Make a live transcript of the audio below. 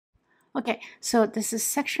Okay, so this is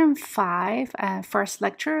section 5, first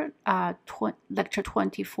lecture, lecture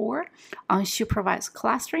 24 on supervised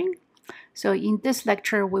clustering. So in this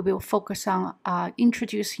lecture, we will focus on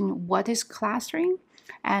introducing what is clustering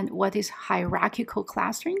and what is hierarchical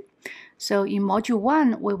clustering. So in module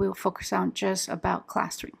 1, we will focus on just about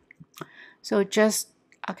clustering. So just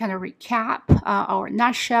kind of recap our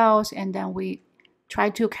nutshells, and then we try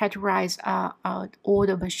to categorize all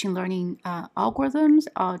the machine learning algorithms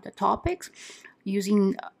or the topics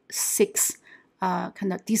using 6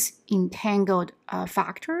 kind of disentangled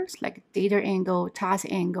factors like data angle, task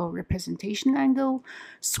angle, representation angle,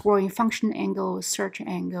 scoring function angle, search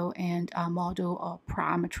angle, and model or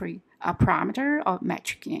parameter or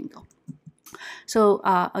metric angle. So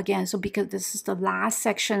again, so because this is the last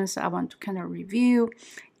section, so I want to kind of review.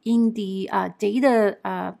 In the data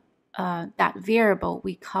that variable,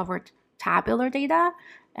 we covered tabular data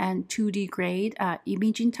and 2D grade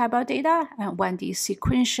imaging type of data, and 1D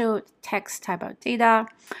sequential text type of data.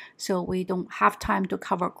 So we don't have time to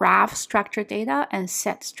cover graph structured data and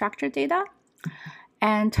set structured data.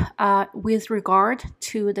 And with regard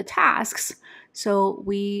to the tasks, so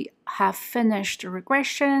we have finished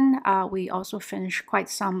regression. We also finished quite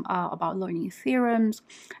some about learning theorems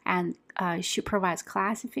and supervised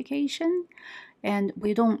classification. And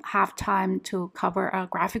we don't have time to cover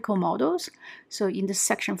graphical models. So in this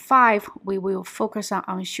section 5, we will focus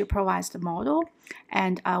on supervised model,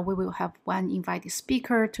 and we will have one invited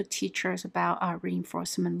speaker to teach us about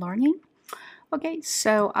reinforcement learning. Okay,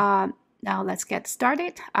 so now let's get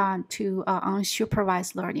started to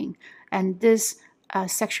unsupervised learning. And this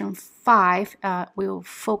section 5 will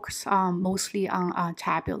focus mostly on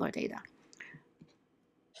tabular data.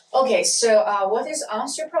 Okay, so what is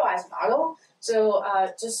unsupervised model? So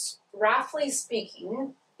just roughly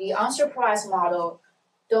speaking, the unsupervised model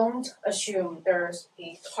don't assume there's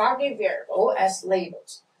a target variable as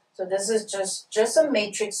labels. So this is just a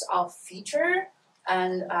matrix of feature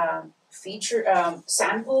and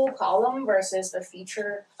sample column versus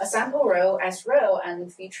a sample row as row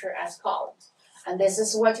and feature as columns. And this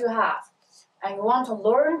is what you have. And you want to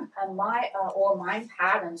learn mine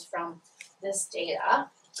patterns from this data.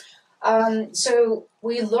 So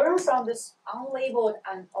we learn from this unlabeled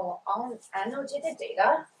or unannotated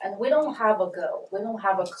data, and we don't have a goal. We don't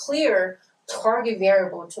have a clear target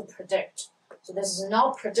variable to predict. So this is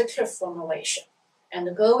not predictive formulation, and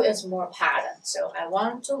the goal is more pattern. So I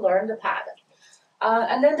want to learn the pattern.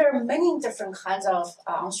 And then there are many different kinds of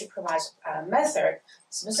unsupervised method.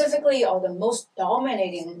 Specifically, or the most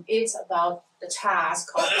dominating is about the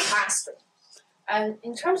task called clustering. And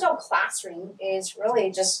in terms of clustering, it's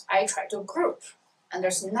really just I try to group, and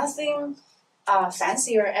there's nothing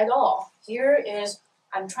fancier at all. Here is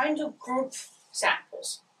I'm trying to group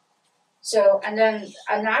samples. So and then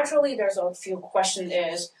naturally there's a few questions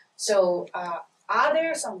is so are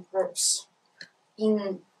there some groups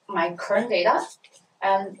in my current data,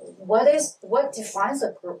 and what defines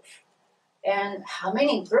a group, and how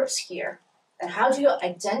many groups here, and how do you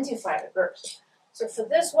identify the groups? So for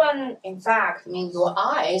this one, in fact, your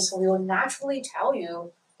eyes will naturally tell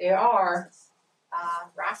you there are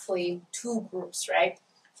roughly 2 groups, right?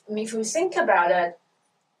 If you think about it,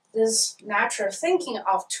 this natural thinking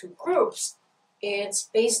of 2 groups is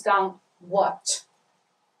based on what?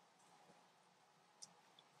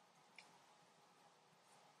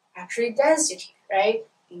 Actually, density, right?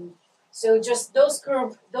 So just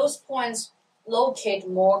those points locate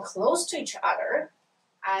more close to each other,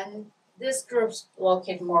 and these groups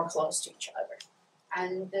locate more close to each other.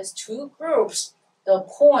 And these 2 groups, the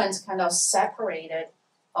points kind of separated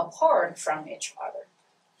apart from each other.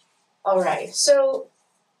 All right, so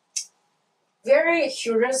very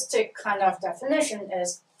heuristic kind of definition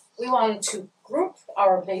is we want to group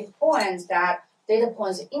our data points that data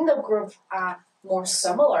points in the group are more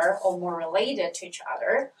similar or more related to each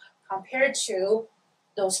other compared to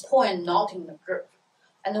those points not in the group.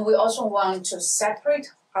 And then we also want to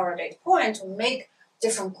separate our data point to make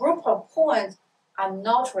different group of points are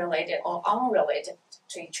not related or unrelated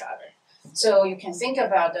to each other. So you can think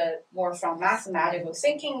about it more from mathematical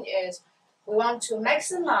thinking is we want to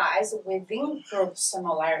maximize within group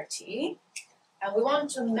similarity, and we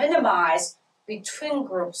want to minimize between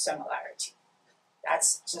group similarity.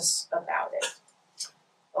 That's just about it.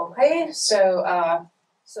 Okay, so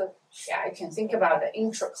yeah, you can think about the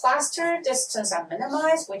intra-cluster distance and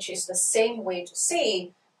minimize, which is the same way to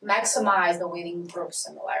say maximize the within group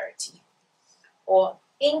similarity. Or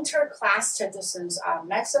inter-cluster distance are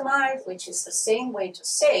maximized, which is the same way to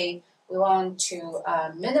say we want to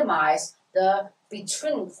minimize the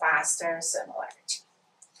between cluster similarity.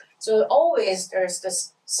 So always there's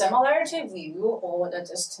this similarity view or the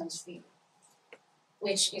distance view,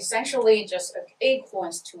 which essentially just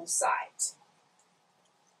equals two sides.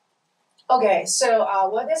 Okay, so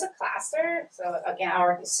what is a cluster? So again, I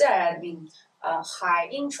already said, high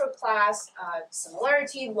interclass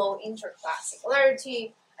similarity, low interclass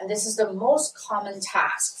similarity, and this is the most common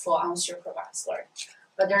task for unsupervised learning.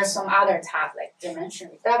 But there are some other tasks like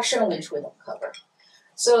dimension reduction, which we don't cover.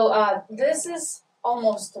 So this is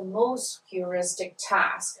almost the most heuristic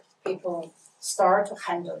task people start to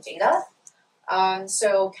handle data.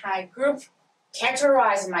 So can I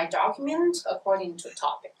categorize my document according to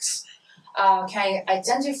topics? Can I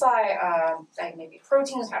identify like maybe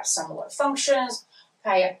proteins have similar functions?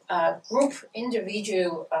 Can I group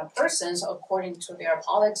individual persons according to their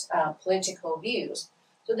political views?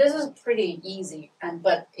 So this is pretty easy,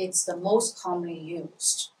 but it's the most commonly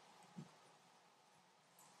used.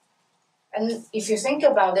 And if you think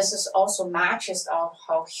about this, is also matches of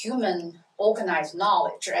how human organize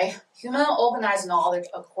knowledge, right? Human organize knowledge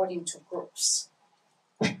according to groups.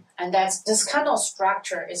 And this kind of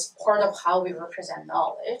structure is part of how we represent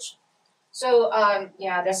knowledge. So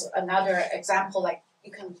there's another example, like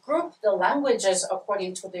you can group the languages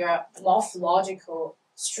according to their morphological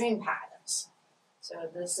stream patterns. So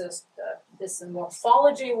this is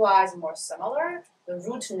morphology-wise more similar. The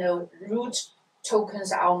root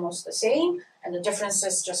tokens are almost the same, and the difference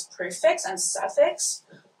is just prefix and suffix.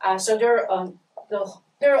 So there are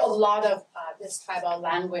a lot of this type of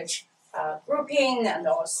language grouping and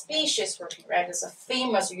our species grouping, right? It's a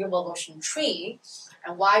famous evolution tree,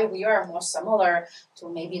 and why we are more similar to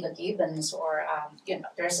maybe the gibbons or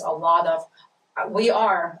there's a lot of we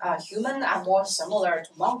are human are more similar to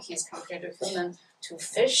monkeys compared to human to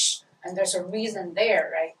fish, and there's a reason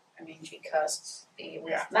there, right? Because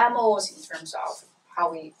we are mammals in terms of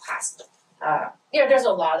how we pass. There's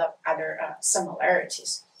a lot of other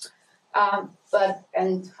similarities. The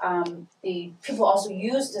people also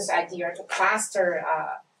use this idea to cluster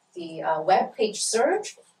the web page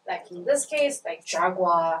search, like in this case, like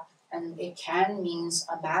Jaguar, and it can means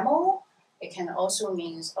a mammal. It can also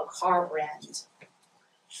means a car brand.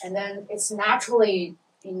 And then it's naturally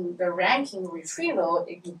in the ranking retrieval,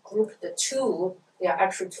 if you group the two, they are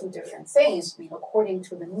actually two different things, according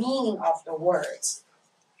to the meaning of the words.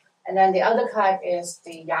 And then the other type is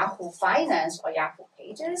the Yahoo Finance or Yahoo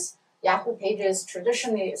Pages. Yahoo Pages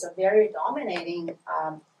traditionally is a very dominating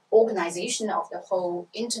organization of the whole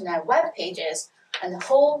internet web pages, and the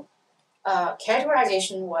whole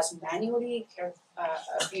categorization was manually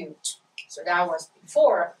viewed. So that was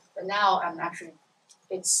before, but now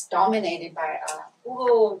it's dominated by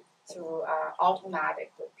Google through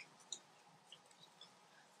automatic grouping.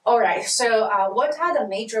 All right, so what are the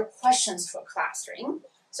major questions for clustering?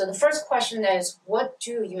 So the first question is, what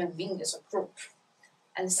do you even mean as a group?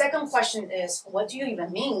 And the second question is, what do you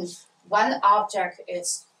even mean one object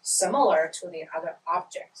is similar to the other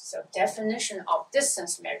object? So definition of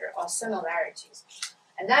distance measure or similarities.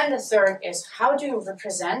 And then the third is, how do you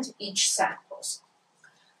represent each samples?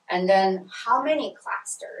 And then how many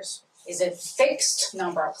clusters? Is it fixed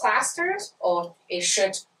number of clusters, or it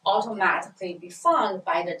should automatically be found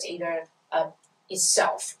by the data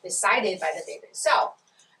itself, decided by the data itself?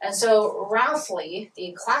 And so roughly,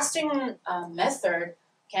 the clustering method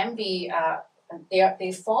can be,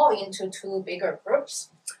 they fall into two bigger groups,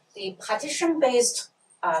 the partition-based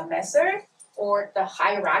method or the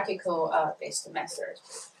hierarchical based method.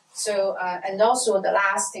 So, and also the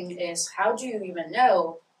last thing is, how do you even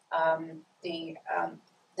know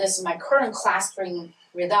my current clustering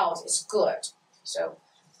result is good?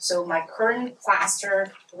 So my current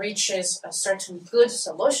cluster reaches a certain good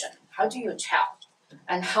solution. How do you tell?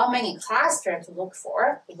 And how many clusters to look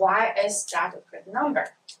for? Why is that a good number?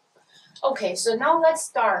 Okay, so now let's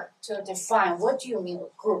start to define what do you mean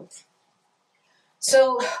with group.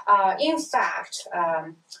 So in fact,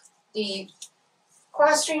 the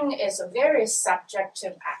clustering is a very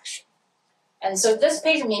subjective action. And so this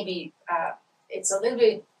page maybe it's a little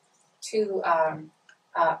bit too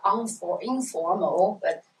informal,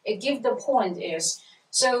 but it gives the point is,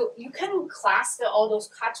 so you can cluster all those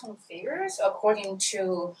cartoon figures according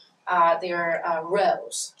to their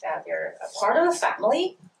roles, that they're a part of the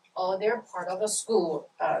family or they're part of the school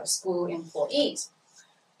employees.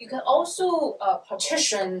 You can also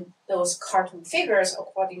partition those cartoon figures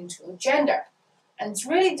according to gender. And it's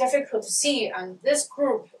really difficult to see, and this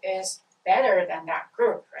group is better than that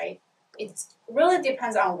group, right? It really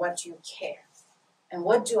depends on what you care. And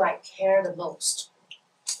what do I care the most?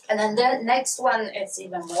 And then the next one, it's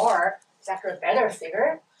even more, it's actually a better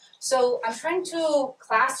figure. So I'm trying to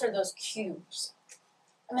cluster those cubes.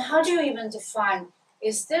 I mean, how do you even define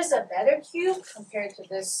is this a better cube compared to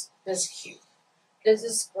this cube? This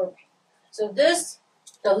is grouping. So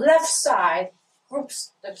the left side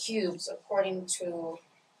groups the cubes according to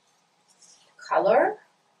color.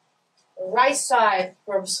 The right side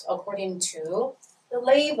groups according to the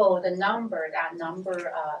label, the number,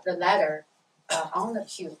 the letter on the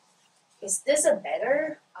cube. Is this a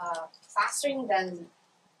better clustering than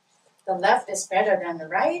the left is better than the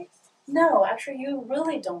right? No, actually you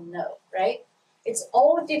really don't know, right? It's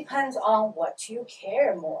all depends on what you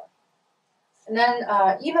care more. And then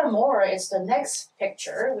even more is the next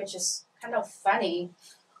picture, which is kind of funny,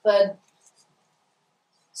 but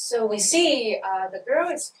so we see the girl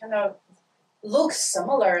is kind of looks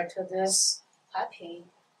similar to this puppy,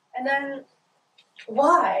 and then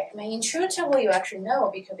why? I mean, intuitively you actually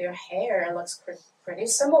know because their hair looks pretty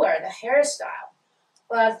similar, the hairstyle,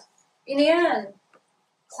 but in the end,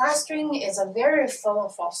 clustering is a very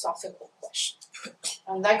philosophical question.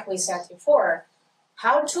 And like we said before,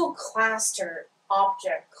 how to cluster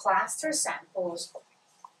samples,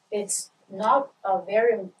 it's not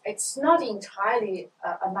entirely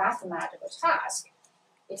a mathematical task.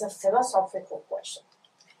 It's a philosophical question.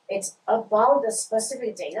 It's about the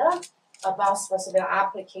specific data, about specific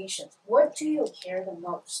applications. What do you care the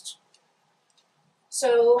most?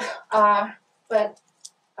 So,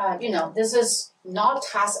 this is not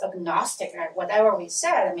task agnostic, right? Whatever we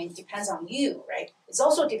said, I mean, it depends on you, right? It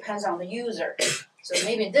also depends on the user. So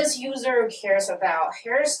maybe this user cares about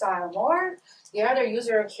hairstyle more, the other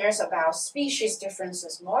user cares about species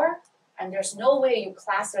differences more, and there's no way you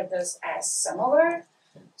cluster this as similar.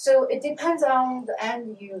 So it depends on the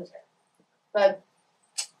end user. But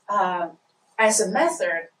as a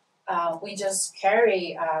method, we just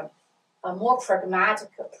carry a more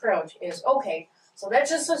pragmatic approach is, okay, so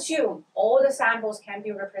let's just assume all the samples can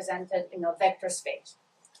be represented in a vector space.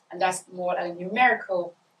 And that's more a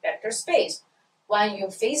numerical vector space. When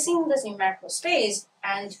you're facing this numerical space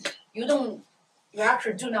and you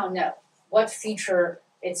actually do not know what feature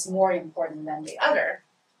is more important than the other,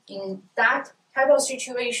 in that type of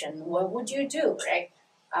situation, what would you do, right?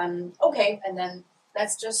 Okay, and then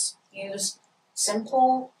let's just use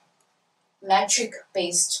simple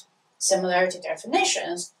metric-based similarity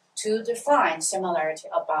definitions to define similarity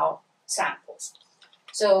about samples.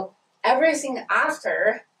 So everything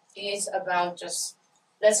after is about just,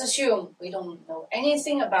 let's assume we don't know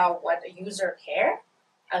anything about what the user care,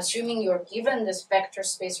 assuming you're given this vector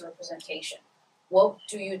space representation. What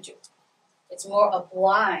do you do? It's more a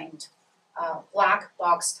blind, black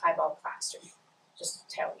box type of clustering, just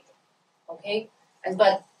to tell you, okay?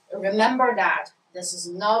 But remember that this is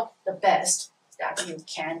not the best that you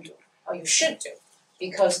can do, or you should do,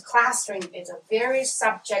 because clustering is a very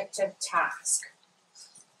subjective task.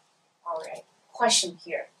 All right, question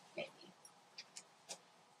here, maybe.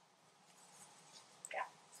 Yeah.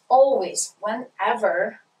 Always,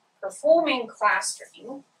 whenever performing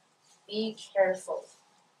clustering, be careful.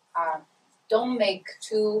 Don't make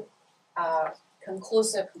too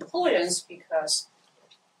conclusive conclusions because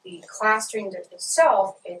the clustering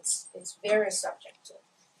itself, it's very subjective.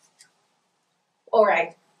 All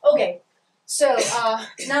right, okay. So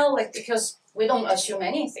now, because we don't assume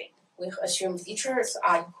anything, we assume features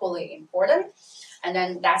are equally important, and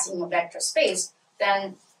then that's in a vector space,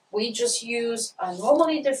 then we just use a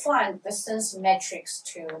normally defined distance metrics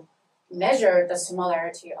to measure the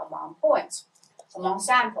similarity among points, among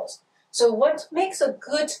samples. So what makes a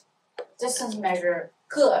good distance measure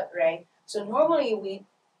good, right? So normally we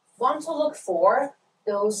want to look for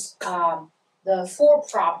those, the four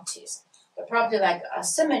properties. The property like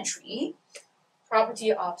symmetry,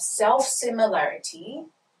 property of self-similarity,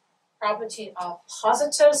 property of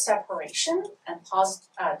positive separation, and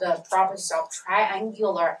the properties of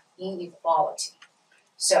triangular inequality.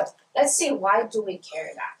 So let's see, why do we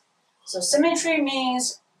care that? So symmetry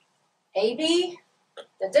means AB,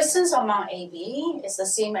 the distance among AB is the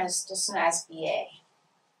same as distance as BA.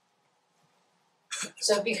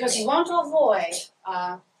 So because you want to avoid,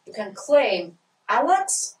 you can claim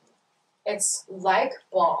Alex, it's like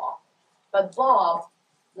Bob, but Bob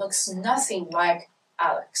looks nothing like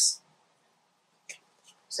Alex.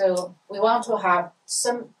 So we want to have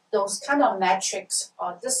those kind of metrics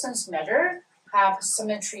or distance measure have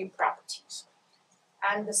symmetry properties.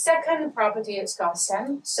 And the second property is called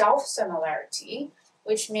self-similarity,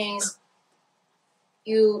 which means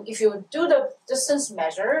if you do the distance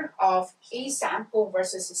measure of a sample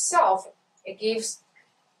versus itself, it gives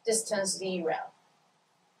distance 0.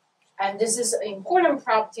 And this is an important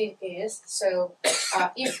property is, so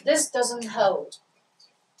if this doesn't hold,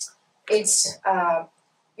 it's,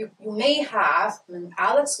 you may have,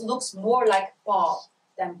 Alex looks more like Bob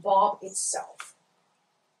than Bob itself,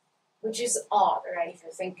 which is odd, right? If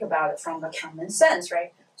you think about it from the common sense,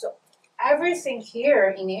 right? So everything here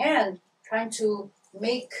in the end trying to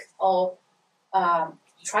make or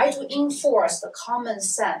try to enforce the common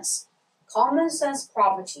sense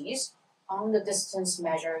properties on the distance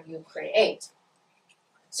measure you create.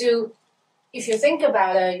 So if you think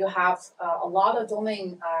about it, you have a lot of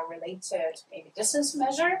domain related maybe distance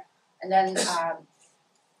measure, and then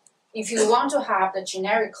if you want to have the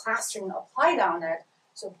generic clustering applied on it,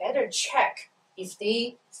 so better check if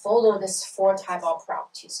they follow this 4 type of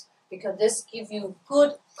properties, because this gives you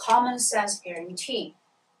good common sense guarantee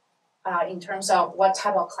in terms of what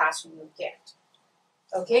type of clustering you get.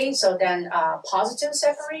 Okay, so then positive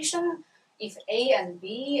separation, if A and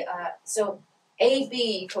B, so AB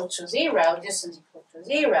equals to 0, distance equals to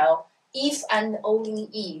 0, if and only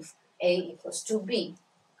if A equals to B.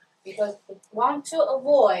 Because we want to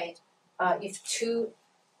avoid if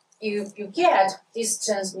you get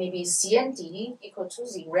distance maybe C and D equal to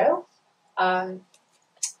 0,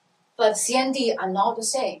 but C and D are not the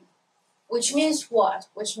same. Which means what?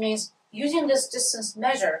 Which means using this distance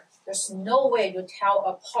measure, there's no way to tell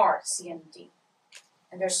apart C and D.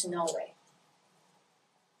 And there's no way.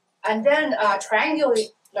 And then triangular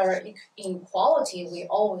inequality, we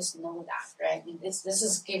always know that, right? This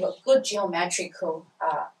is give a good geometrical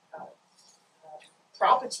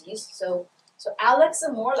properties. So Alex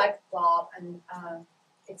is more like Bob, and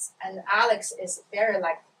Alex is very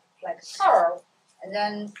like Carl. And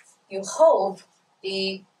then you hope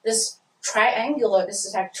this triangular, this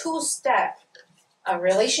is like 2-step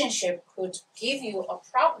relationship could give you a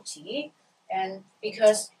property, and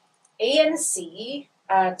because A and C,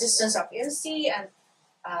 distance of A and C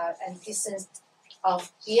and distance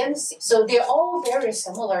of B and C, so they're all very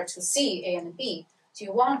similar to C, A and B. So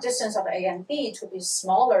you want distance of A and B to be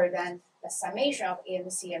smaller than the summation of A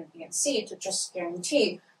and C and B and C to just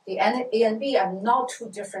guarantee the A and B are not too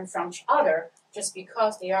different from each other, just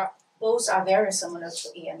because both are very similar to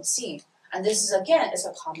A and C. And this is again is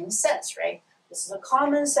a common sense, right? This is a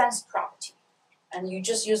common sense property. And you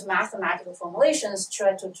just use mathematical formulations to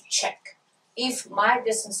try to check if my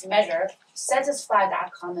distance measure satisfies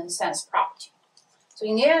that common sense property. So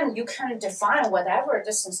in the end, you can define whatever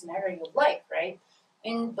distance measure you like, right?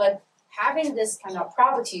 But having this kind of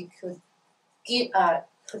property could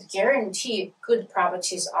guarantee good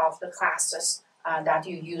properties of the classes that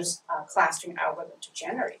you use clustering algorithm to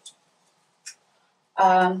generate.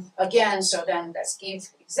 Again, so then let's give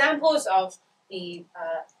examples of the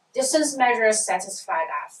distance measures satisfy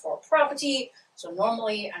that for property. So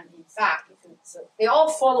normally, and in fact, they all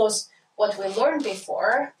follows what we learned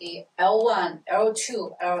before, the L1,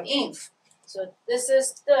 L2, Linf. So this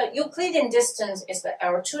is the Euclidean distance is the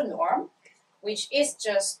L2 norm, which is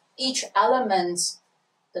just each element,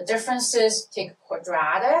 the differences take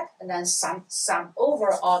quadratic, and then sum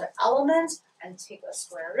over all the elements and take a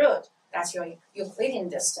square root. That's your Euclidean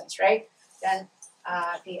distance, right? Then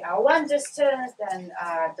the L1 distance, then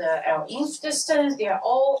the Linf distance, they are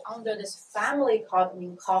all under this family called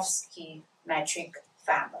Minkowski metric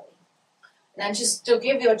family. And then just to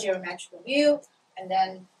give you a geometrical view, and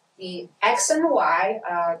then the x and y,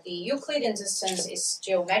 the Euclidean distance is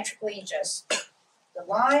geometrically just the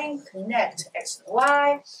line connect x and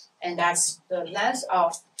y, and that's the length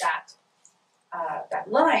of that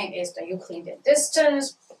line is the Euclidean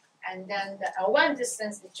distance. And then the L1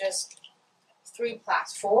 distance is just 3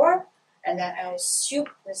 plus 4, and then L2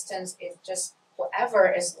 distance is just whatever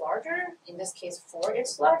is larger. In this case, 4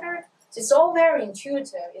 is larger. So it's all very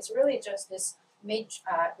intuitive. It's really just this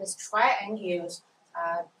triangles,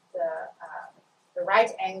 the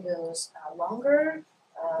right angles longer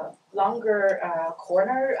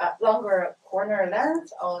corner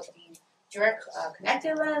length or the direct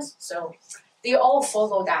connected length. So they all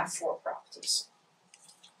follow that 4 properties.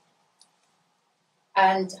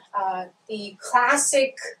 And the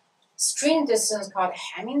classic string distance called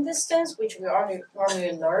Hamming distance, which we already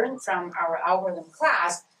normally learn from our algorithm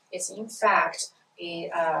class, is in fact a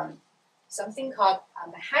something called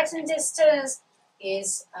Manhattan distance.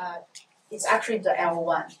 It's actually the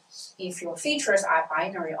L1 if your features are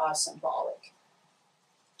binary or symbolic.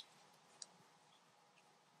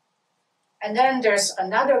 And then there's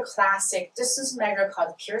another classic distance measure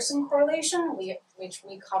called Pearson correlation, which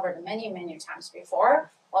we covered many times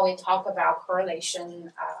before when we talk about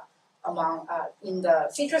correlation among in the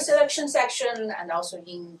feature selection section and also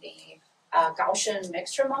in the Gaussian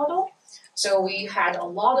mixture model. So we had a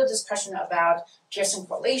lot of discussion about Pearson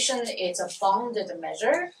correlation. It's a bounded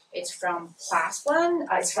measure. It's from +1.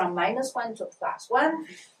 It's from -1 to +1.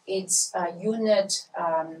 It's a unit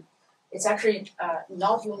It's actually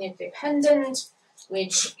not unit dependent,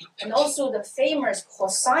 and also the famous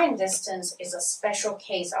cosine distance is a special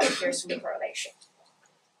case of Pearson correlation.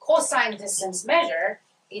 Cosine distance measure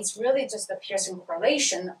is really just the Pearson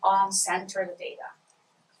correlation on centered data.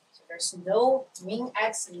 So there's no mean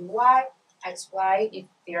x, mean y, x, y if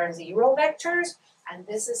they are zero vectors, and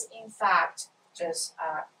this is in fact just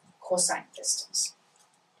cosine distance.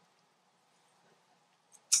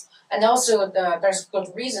 And also there's good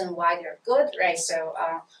reason why they're good, right? So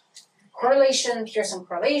correlation, Pearson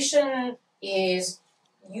correlation is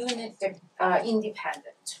unit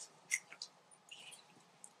independent,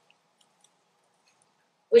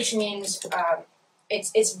 which means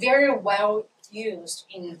it's very well used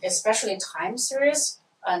in especially time series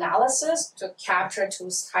analysis to capture two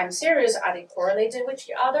time series, are they correlated with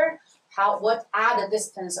each other? What are the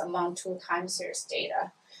distance among two time series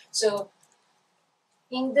data? So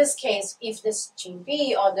in this case, if this gene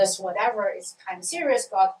B or this whatever is time series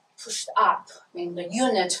got pushed up, I mean the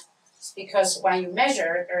unit, because when you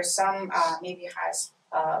measure, there's some maybe has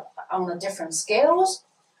on the different scales,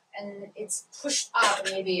 and it's pushed up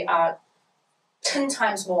maybe 10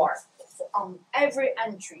 times more on every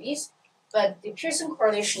entries, but the Pearson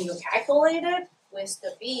correlation you calculated with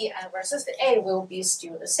the B and versus the A will be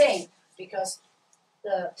still the same because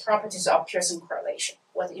the properties of Pearson correlation.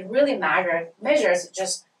 What it really measures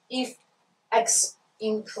just if X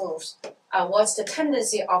improves, what's the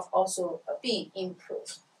tendency of also B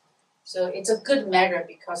improve. So it's a good measure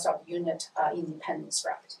because of unit independence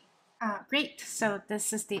property. Great. So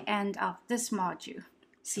this is the end of this module.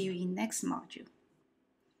 See you in next module.